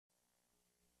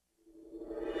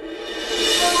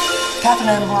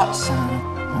Catherine Watson,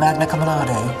 magna cum laude,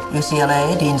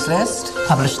 UCLA, Dean's List,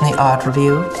 published in the Art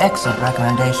Review. Excellent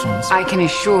recommendations. I can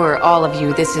assure all of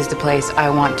you this is the place I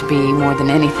want to be more than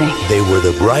anything. They were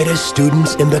the brightest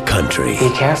students in the country. Be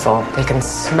careful, they can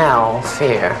smell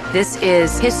fear. This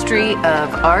is history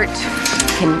of art.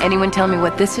 Can anyone tell me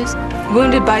what this is?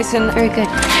 Wounded bison. Very good.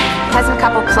 Peasant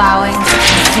couple plowing.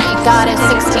 Goddess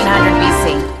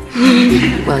 1600 BC.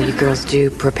 Well, you girls do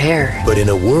prepare. But in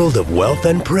a world of wealth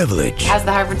and privilege, How's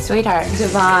the Harvard sweetheart?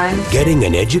 Divine. getting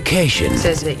an education It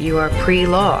says that you are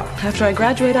pre-law. After I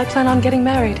graduate, I plan on getting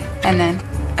married. And then?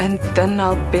 And then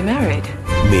I'll be married.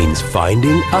 means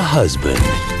finding a husband.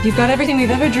 You've got everything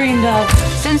we've ever dreamed of.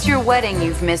 Since your wedding,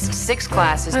 you've missed 6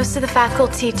 classes. Most of the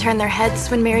faculty turn their heads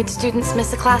when married students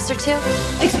miss a class or two.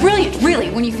 It's brilliant, really,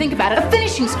 when you think about it. A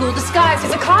finishing school disguised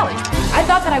as a college. I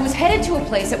thought that I was headed to a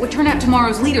place that would turn out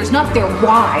tomorrow's leaders, not their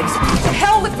wives. To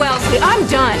hell with Wellesley, I'm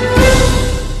done.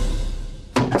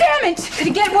 Damn it! Did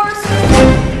it get worse?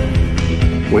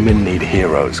 Women need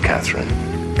heroes, Catherine.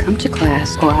 Come to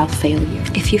class or I'll fail you.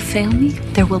 If you fail me,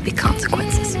 there will be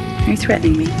consequences. You're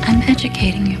threatening me. I'm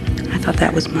educating you. I thought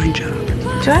that was my job.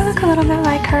 Do I look a little bit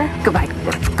like her? Goodbye.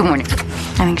 Good morning.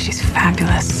 I think she's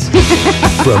fabulous.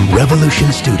 From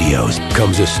Revolution Studios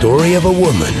comes a story of a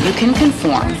woman You can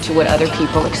conform to what other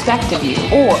people expect of you,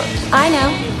 or I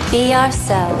know. Be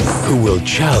ourselves. who will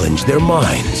challenge their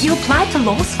minds You applied to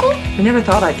law school? I never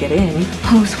thought I'd get in.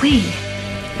 Who's we?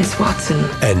 Miss Watson.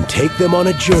 and take them on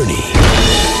a journey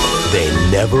they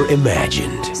never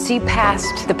imagined. see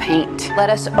past the paint. Let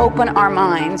us open our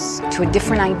minds to a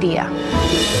different idea.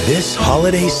 This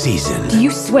holiday season, Do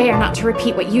you swear not to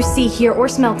repeat what you see, hear, or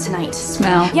smell tonight?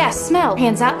 Smell. Yes, smell.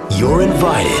 Hands up. you're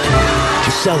invited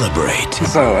to celebrate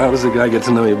So, how does a guy get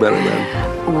to know you better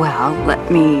then? Well,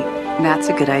 that's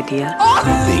a good idea.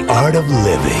 the art of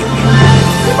living.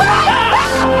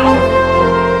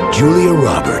 Julia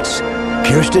Roberts,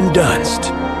 Kirsten Dunst,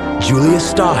 Julia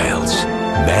Stiles,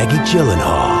 Maggie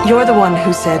Gyllenhaal. You're the one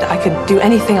who said I could do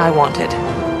anything I wanted.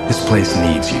 This place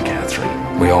needs you,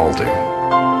 Catherine. We all do.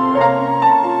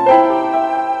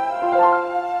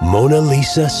 Mona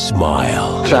Lisa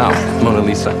Smile. Ciao, Mona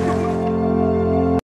Lisa.